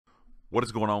What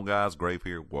is going on, guys? Grave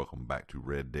here. Welcome back to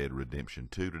Red Dead Redemption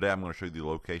 2. Today I'm going to show you the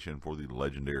location for the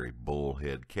legendary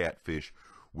Bullhead Catfish,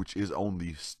 which is on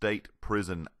the state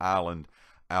prison island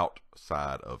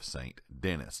outside of St.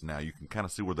 Denis. Now you can kind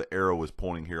of see where the arrow is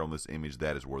pointing here on this image.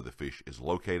 That is where the fish is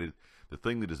located. The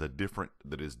thing that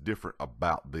is different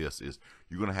about this is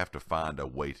you're going to have to find a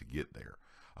way to get there.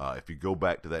 If you go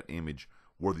back to that image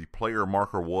where the player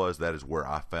marker was, that is where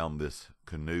I found this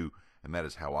canoe. And that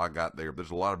is how I got there. There's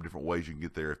a lot of different ways you can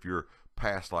get there. If you're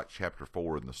past like chapter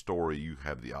 4 in the story, you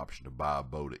have the option to buy a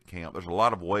boat at camp. There's a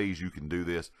lot of ways you can do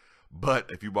this, but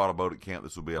if you bought a boat at camp,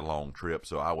 this will be a long trip.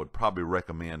 So I would probably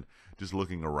recommend just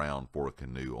looking around for a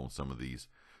canoe on some of these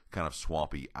kind of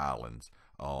swampy islands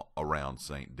around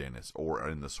St. Denis, or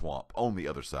in the swamp on the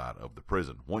other side of the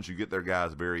prison. Once you get there,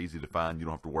 guys, very easy to find. You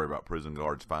don't have to worry about prison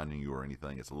guards finding you or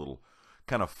anything. It's a little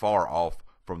kind of far off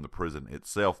from the prison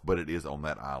itself, but it is on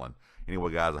that island.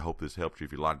 Anyway, guys, I hope this helped you.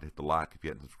 If you liked it, hit the like. If you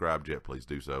haven't subscribed yet, please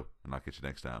do so, and I'll catch you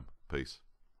next time. Peace.